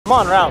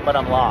I'm en route, but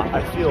I'm lost.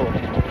 I feel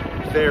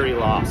very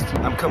lost.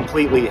 I'm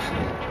completely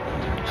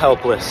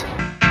helpless.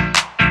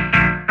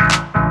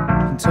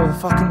 Until the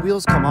fucking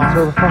wheels come off.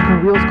 Until the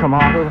fucking wheels come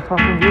off. Until the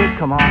fucking wheels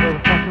come off. Until the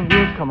fucking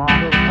wheels come off.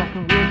 Until the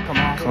fucking wheels come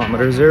off.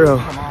 Kilometer 0.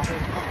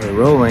 We're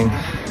rolling.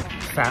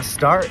 Fast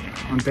start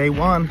on day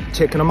 1.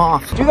 Ticking them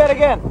off. Do that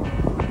again.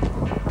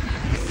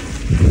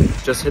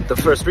 Just hit the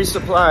first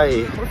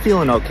resupply. We're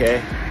feeling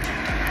okay.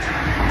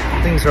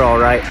 Things are all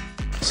right.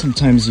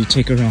 Sometimes you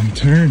take a wrong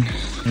turn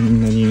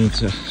and then you need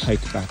to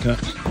hike back up.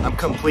 I'm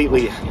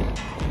completely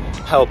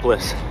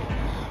helpless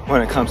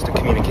when it comes to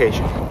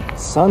communication.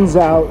 Sun's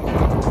out.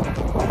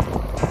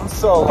 I'm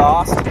so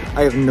lost.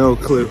 I have no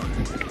clue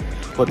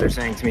what they're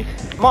saying to me.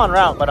 I'm en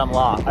route, but I'm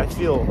lost. I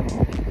feel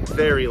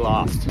very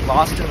lost.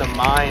 Lost in the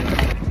mind.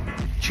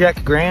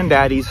 Check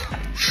granddaddy's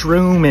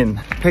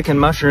shrooming, picking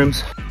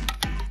mushrooms.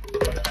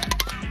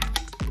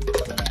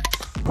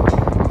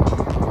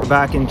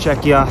 Back in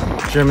Czechia,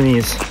 Germany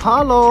is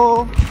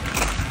hello.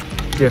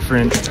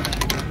 Different.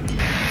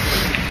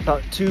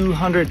 About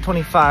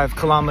 225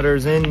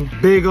 kilometers in.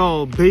 Big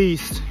old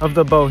beast of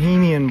the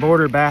Bohemian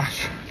border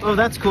bash. Oh,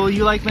 that's cool.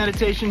 You like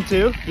meditation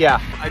too?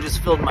 Yeah, I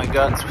just filled my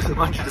guts with a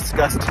bunch of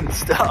disgusting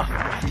stuff.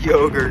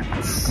 Yogurt,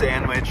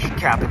 sandwich,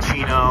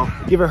 cappuccino.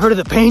 You ever heard of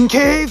the pain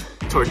cave?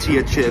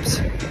 Tortilla chips,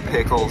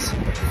 pickles.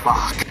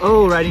 Fuck.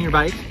 Oh, riding your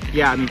bike?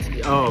 Yeah, me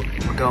too. Oh,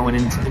 we're going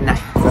into the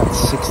night.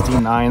 That's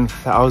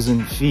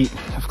 69,000 feet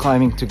of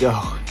climbing to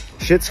go.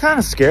 Shit's kind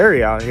of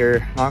scary out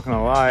here, not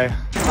gonna lie.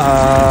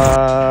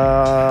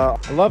 I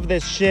love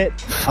this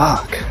shit.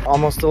 Fuck.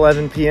 Almost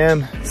 11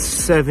 p.m.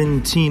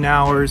 17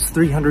 hours,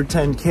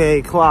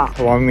 310K clock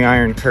along the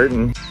Iron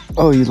Curtain.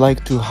 Oh, you'd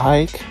like to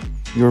hike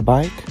your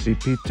bike?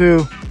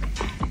 EP2.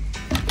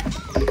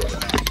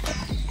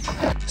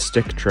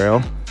 Stick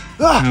trail.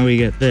 How we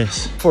get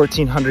this?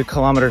 1,400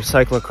 kilometer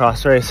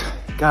cyclocross race.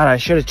 God, I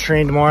should have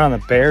trained more on the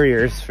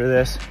barriers for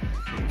this.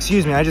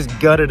 Excuse me, I just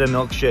gutted a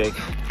milkshake.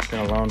 Been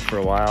alone for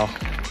a while.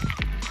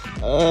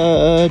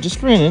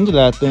 Just ran into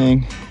that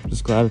thing.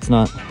 Just glad it's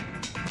not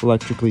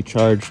electrically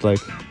charged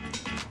like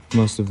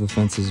most of the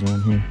fences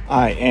around here.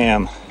 I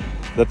am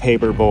the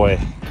paper boy.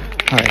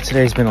 All right,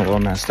 today's been a little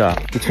messed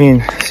up. Between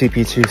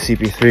CP2,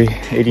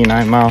 CP3,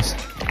 89 miles,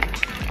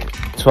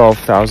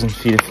 12,000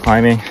 feet of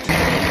climbing.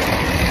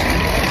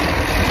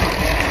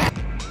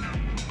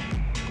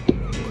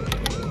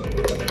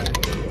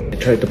 I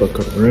tried to book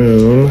a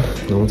room.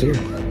 No one's here.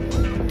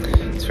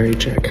 It's very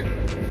check.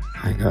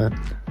 I got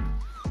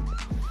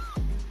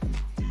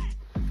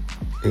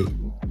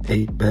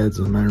eight beds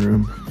in my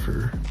room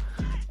for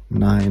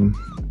 $9.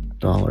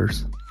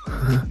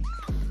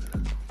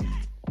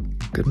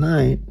 Good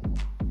night.